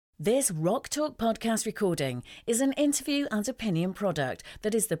This Rock Talk podcast recording is an interview and opinion product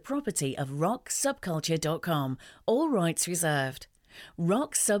that is the property of rocksubculture.com, all rights reserved.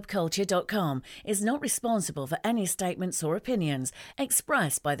 Rocksubculture.com is not responsible for any statements or opinions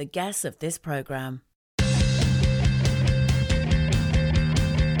expressed by the guests of this program.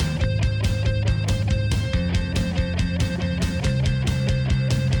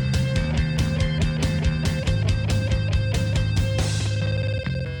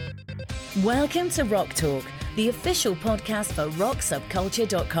 Welcome to Rock Talk, the official podcast for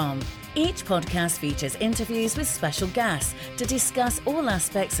rocksubculture.com. Each podcast features interviews with special guests to discuss all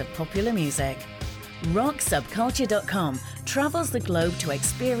aspects of popular music. Rocksubculture.com travels the globe to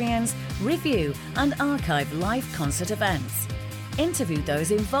experience, review, and archive live concert events. Interview those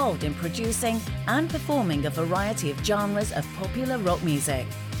involved in producing and performing a variety of genres of popular rock music,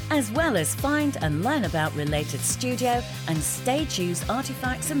 as well as find and learn about related studio and stage use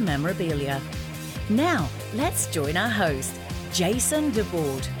artifacts and memorabilia. Now, let's join our host, Jason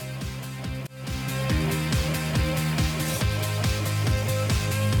DeBoard.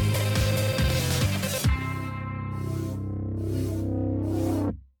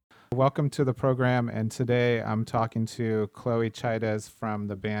 Welcome to the program, and today I'm talking to Chloe Chaidez from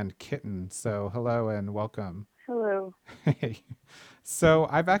the band Kitten. So hello and welcome. Hello. Hey. So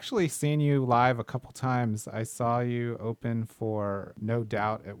I've actually seen you live a couple times. I saw you open for No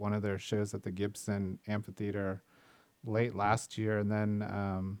Doubt at one of their shows at the Gibson Amphitheater late last year, and then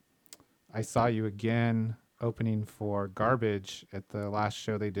I saw you again opening for Garbage at the last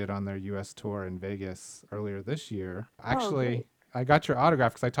show they did on their U.S. tour in Vegas earlier this year. Actually, I got your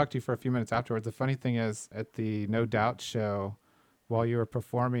autograph because I talked to you for a few minutes afterwards. The funny thing is, at the No Doubt show, while you were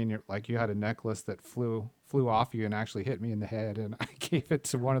performing, you had a necklace that flew off you and actually hit me in the head, and I gave it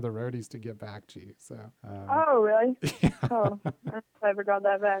to one of the roadies to get back to you. So. Oh, really? Yeah. Oh, I never got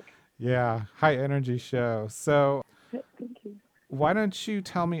that back. Yeah, high energy show. So. Thank you. Why don't you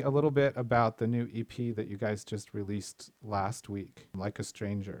tell me a little bit about the new EP that you guys just released last week, Like a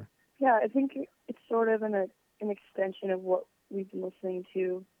Stranger? Yeah, I think it's sort of an extension of what we've been listening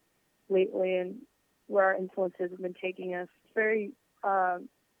to lately and where our influences have been taking us. It's very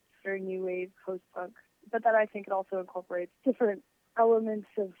new wave post-punk, but that I think it also incorporates different elements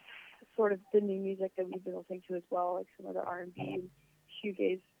of sort of the new music that we've been listening to as well, like some of the R&B and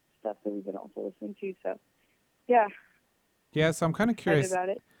shoegaze stuff that we've been also listening to. So, yeah. Yeah, so I'm kind of curious. About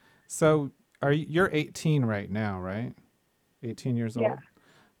it. So you're 18 right now, right? 18 years old? Yeah.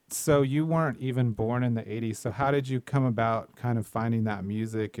 So you weren't even born in the 80s. So how did you come about kind of finding that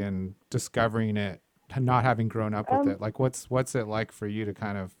music and discovering it, not having grown up with it? Like, what's it like for you to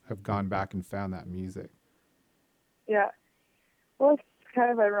kind of have gone back and found that music? Yeah. Well, it's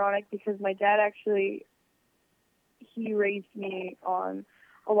kind of ironic because my dad actually, he raised me on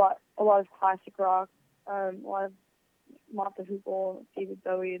a lot of classic rock, a lot of Martha Hoople, David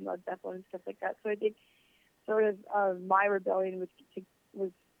Bowie, and Led Zeppelin and stuff like that. So I think sort of my rebellion was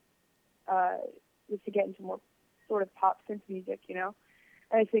to get into more sort of pop synth music, you know.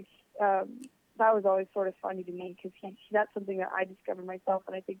 And I think that was always sort of funny to me because that's something that I discovered myself,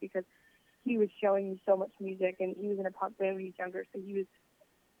 and I think because he was showing me so much music, and he was in a punk band when he was younger, so he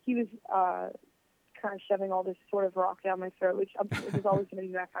was kind of shoving all this sort of rock down my throat, which it was always going to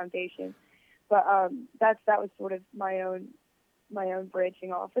be my foundation. But that was sort of my own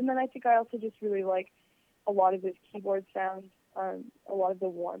branching off. And then I think I also just really like a lot of his keyboard sounds, a lot of the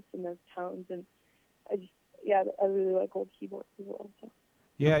warmth and those tones, and I really like old keyboards as well. So.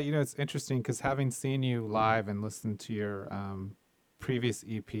 Yeah, it's interesting because having seen you live and listened to your previous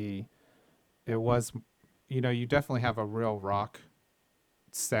EP, it was, you definitely have a real rock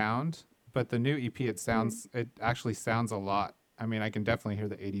sound, but the new EP, it actually sounds a lot. I mean, I can definitely hear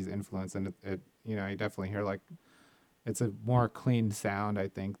the 80s influence, and I definitely hear like it's a more clean sound, I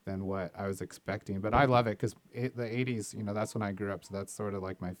think, than what I was expecting. But I love it because the 80s, that's when I grew up. So that's sort of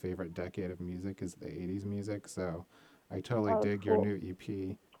like my favorite decade of music is the 80s music. So I totally dig your new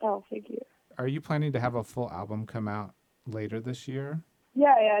EP. Oh, thank you. Are you planning to have a full album come out later this year?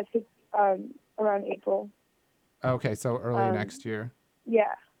 Yeah, I think around April. Okay, so early next year?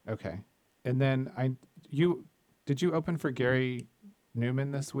 Yeah. Okay. And then did you open for Gary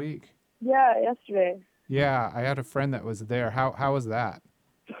Newman this week? Yeah, yesterday. Yeah, I had a friend that was there. How was that?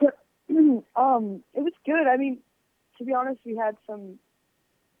 It was good. I mean, to be honest, we had some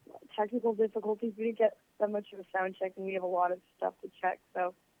technical difficulties. We didn't get that much of a sound check, and we have a lot of stuff to check.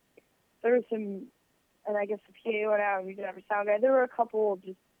 So there was some, and I guess the PA went out, and we didn't have a sound guy. There were a couple of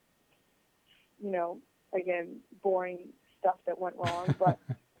just, again, boring stuff that went wrong, but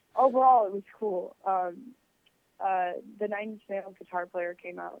overall it was cool. the Nine Inch Nails guitar player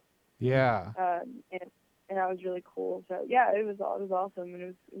came out, Yeah. And that was really cool. So yeah, it was awesome, and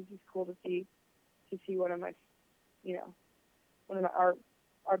it was just cool to see one of my, you know, one of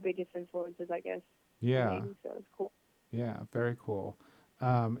our biggest influences, I guess. Yeah. So it was cool. Yeah. Very cool.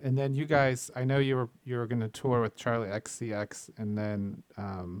 And then you guys, I know you were going to tour with Charlie XCX, and then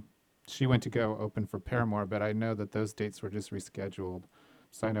she went to go open for Paramore, but I know that those dates were just rescheduled.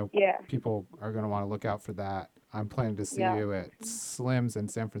 So I know Yeah. people are going to want to look out for that. I'm planning to see Yeah. you at Slim's in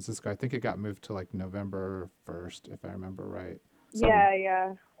San Francisco. I think it got moved to like November 1st, if I remember right. So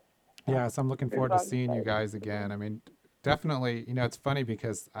Yeah. so I'm looking Pretty forward to bummed, seeing you but guys again. I mean, definitely, it's funny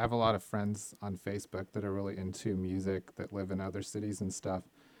because I have a lot of friends on Facebook that are really into music that live in other cities and stuff.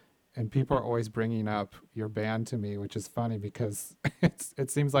 And people are always bringing up your band to me, which is funny because it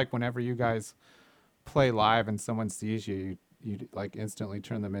seems like whenever you guys play live and someone sees you, you like instantly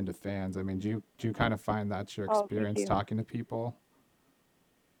turn them into fans. I mean, do you kind of find that's your oh, thank experience you. talking to people?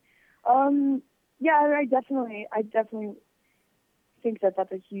 Yeah, I definitely think that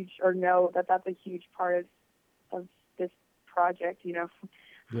that's a huge, or know that that's a huge part of this project. I don't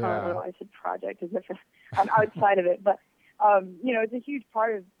know why I said project as if I'm outside of it, but it's a huge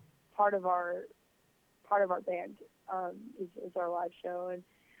part of our band, is our live show, and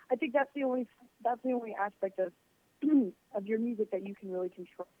I think that's the only aspect of of your music that you can really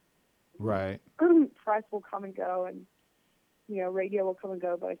control. Right. Press will come and go, and radio will come and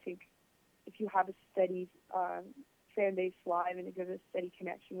go, but I think if you have a steady fan base live, and if you have a steady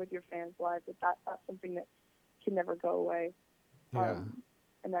connection with your fans live, that's something that can never go away. Yeah.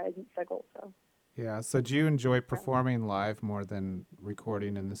 And that isn't fickle. So. Yeah. So do you enjoy performing live more than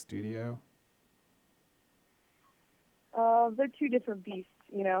recording in the studio? They're two different beasts,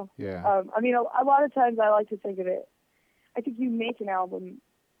 Yeah. I mean, a lot of times I like to think of it. I think you make an album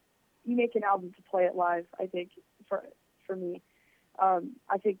to play it live. I think for me,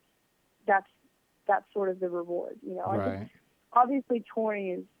 I think that's sort of the reward. I Right. think obviously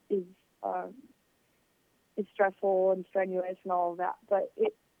touring is stressful and strenuous and all of that, but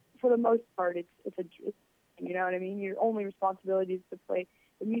for the most part it's you know what I mean. Your only responsibility is to play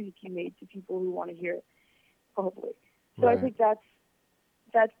the music you made to people who want to hear it, hopefully. So Right. I think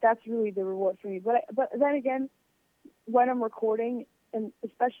that's really the reward for me. But then again, when I'm recording, and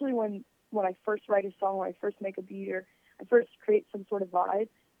especially when I first write a song, when I first make a beat, or I first create some sort of vibe,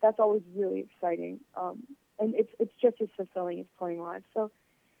 that's always really exciting. And it's just as fulfilling as playing live. So,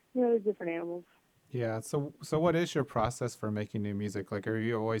 there's different animals. Yeah. So what is your process for making new music? Like, are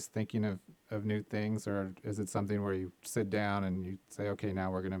you always thinking of new things, or is it something where you sit down and you say, okay, now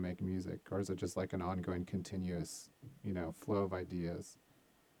we're going to make music? Or is it just like an ongoing, continuous, flow of ideas?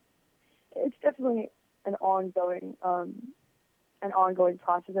 It's definitely an ongoing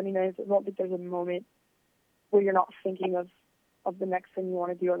process. I mean, I don't think there's a moment where you're not thinking of the next thing you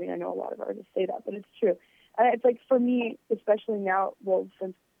want to do. I mean, I know a lot of artists say that, but it's true. And it's like, for me, especially now,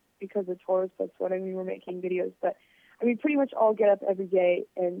 because the tour was postponed, I mean, we're making videos, but I mean, pretty much I'll get up every day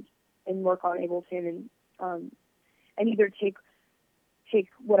and work on Ableton, and either take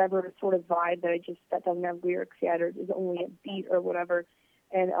whatever sort of vibe that doesn't have lyrics yet, or is only a beat or whatever,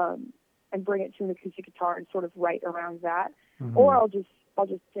 and bring it to an acoustic guitar and sort of write around that. Mm-hmm. Or I'll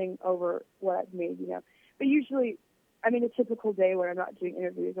just sing over what I've made, But usually, I mean, a typical day when I'm not doing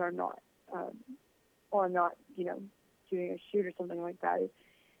interviews, or I'm not doing a shoot or something like that,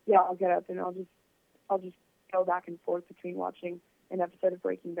 I'll get up and I'll just go back and forth between watching an episode of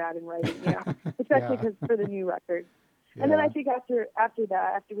Breaking Bad and writing, especially because for the new record. Yeah. And then I think after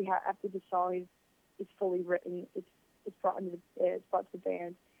the song is fully written, it's brought to the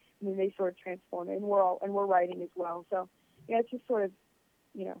band, and then they sort of transform it, and we're writing as well. So it's just sort of,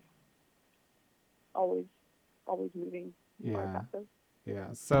 always moving. Yeah.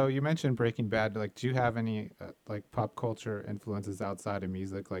 Yeah. So you mentioned Breaking Bad. Like, do you have any like pop culture influences outside of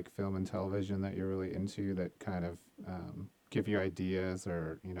music, like film and television, that you're really into, that kind of give you ideas,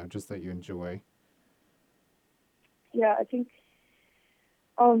 or just that you enjoy? Yeah, I think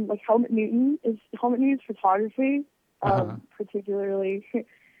like Helmut Newton's photography, particularly.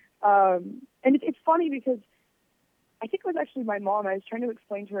 And it's funny because I think it was actually my mom. I was trying to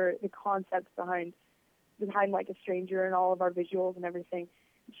explain to her the concepts behind like a stranger and all of our visuals and everything.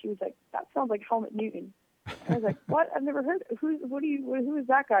 And she was like, "That sounds like Helmut Newton." And I was like, "What? I've never heard. Who is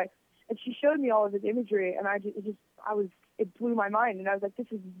that guy?" And she showed me all of his imagery, and it blew my mind. And I was like, "This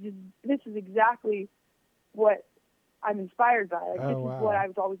is exactly what I'm inspired by. Like, this is what I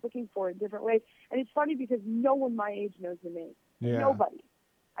was always looking for in different ways." And it's funny because no one my age knows the name. Yeah. Nobody.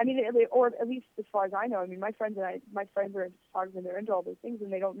 I mean, or at least as far as I know. I mean, my friends are into photography and they're into all those things,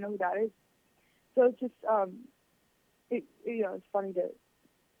 and they don't know who that is. So it's just, it's funny to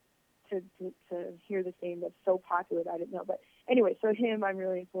hear this name that's so popular that I didn't know. But anyway, so him I'm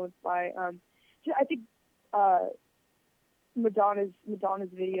really influenced by. I think Madonna's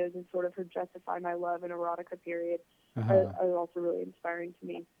videos and sort of her Justify My Love and Erotica period are also really inspiring to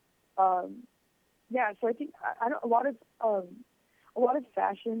me. Yeah, so I think I don't a lot of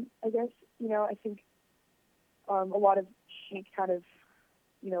fashion, I guess. I think a lot of chic kind of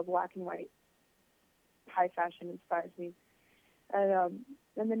black and white high fashion inspires me. And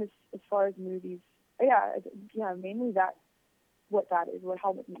then as far as movies, mainly what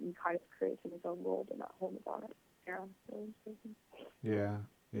Helmut Newton kind of creates in his own world and that whole Madonna era.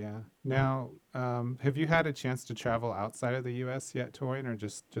 Yeah. Now, have you had a chance to travel outside of the U.S. yet, touring, or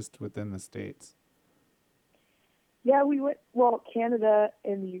just within the States? Yeah, we went, Canada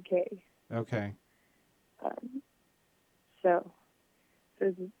and the U.K. Okay. So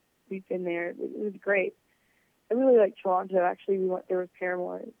we've been there. It was great. I really like Toronto. Actually, we went there with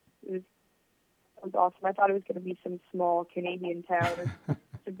Paramore. It was awesome. I thought it was going to be some small Canadian town.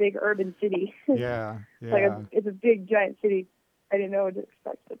 It's a big urban city. Yeah. It's a big, giant city. I didn't know what to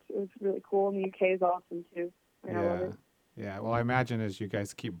expect. It was really cool. And the UK is awesome, too. I love it. Yeah. Well, I imagine as you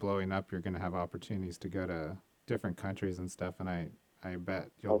guys keep blowing up, you're going to have opportunities to go to different countries and stuff. And I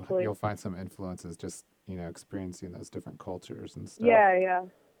bet you'll find some influences just, experiencing those different cultures and stuff. Yeah.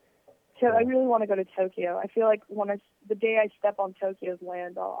 So I really want to go to Tokyo. I feel like the day I step on Tokyo's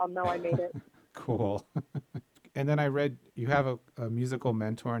land, I'll know I made it. Cool. And then I read you have a musical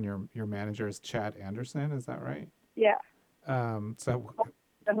mentor, and your manager is Chad Anderson. Is that right? Yeah. So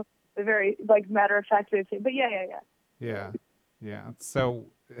a very matter of fact way of saying, but yeah. So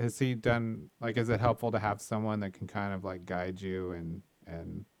has he done is it helpful to have someone that can kind of guide you and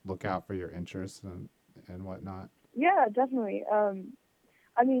look out for your interests and whatnot? Yeah, definitely. I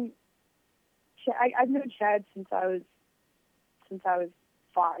mean, I've known Chad since I was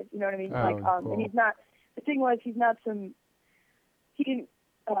 5. You know what I mean? Cool. And he's not. The thing was, he's not some. He didn't.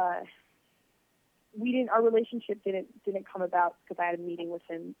 We didn't. Our relationship didn't come about because I had a meeting with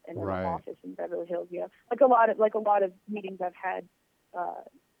him in an office in Beverly Hills. A lot of meetings I've had,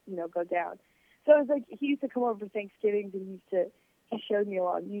 go down. So it was he used to come over for Thanksgivings, and he showed me a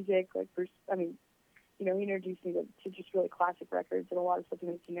lot of music. He introduced me to just really classic records and a lot of stuff I'm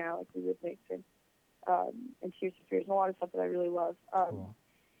into now, like Eurythmics and Tears for Fears, and a lot of stuff that I really love. Cool.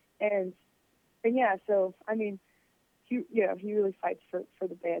 And yeah, so I mean, he really fights for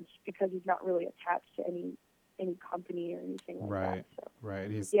the band because he's not really attached to any company or anything like that. So.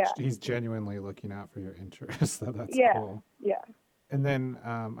 Right. He's genuinely looking out for your interests. So that's cool. Yeah. And then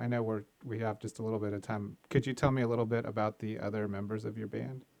I know we have just a little bit of time. Could you tell me a little bit about the other members of your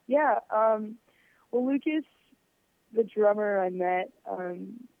band? Yeah. Well, Lucas, the drummer I met,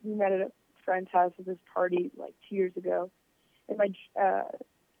 we met at a friend's house at this party 2 years ago. And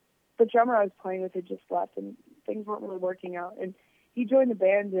the drummer I was playing with had just left, and things weren't really working out. And he joined the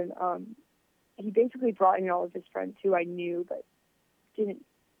band, and he basically brought in all of his friends who I knew, but didn't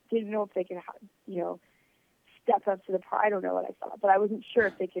know if they could, step up to the part. I don't know what I thought, but I wasn't sure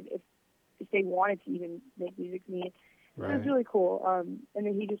if they could, if they wanted to even make music with me. Right. It was really cool. And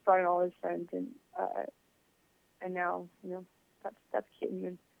then he just brought in all his friends, and now that's Kitten,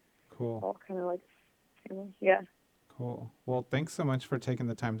 and cool. All kind of family. Yeah. Cool. Well, thanks so much for taking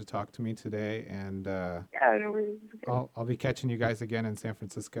the time to talk to me today, and no worries. I'll be catching you guys again in San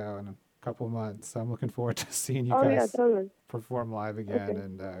Francisco in a couple of months. So I'm looking forward to seeing you guys perform live again. Okay.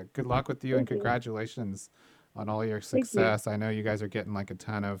 And good luck with you, and congratulations on all your success. I know you guys are getting a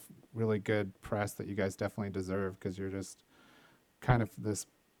ton of really good press that you guys definitely deserve, because you're just kind of this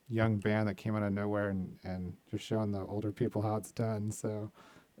young band that came out of nowhere, and you're showing the older people how it's done. So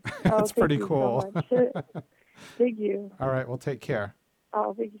it's pretty cool. So thank you. All right. Well, take care.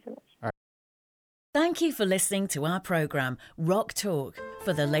 Oh, thank you so much. All right. Thank you for listening to our program, Rock Talk.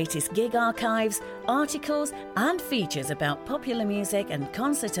 For the latest gig archives, articles, and features about popular music and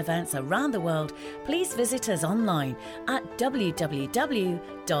concert events around the world, please visit us online at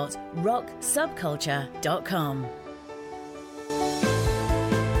www.rocksubculture.com.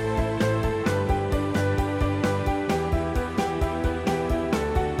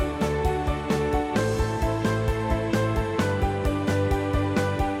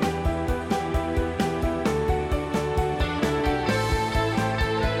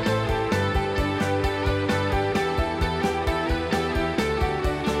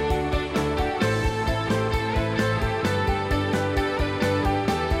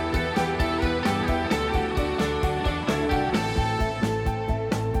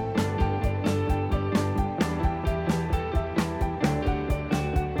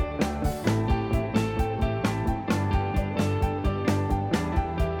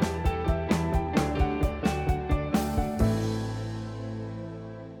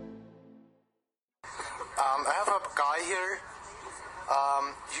 I have a guy here.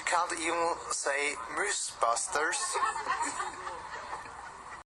 You can't even say Mythbusters.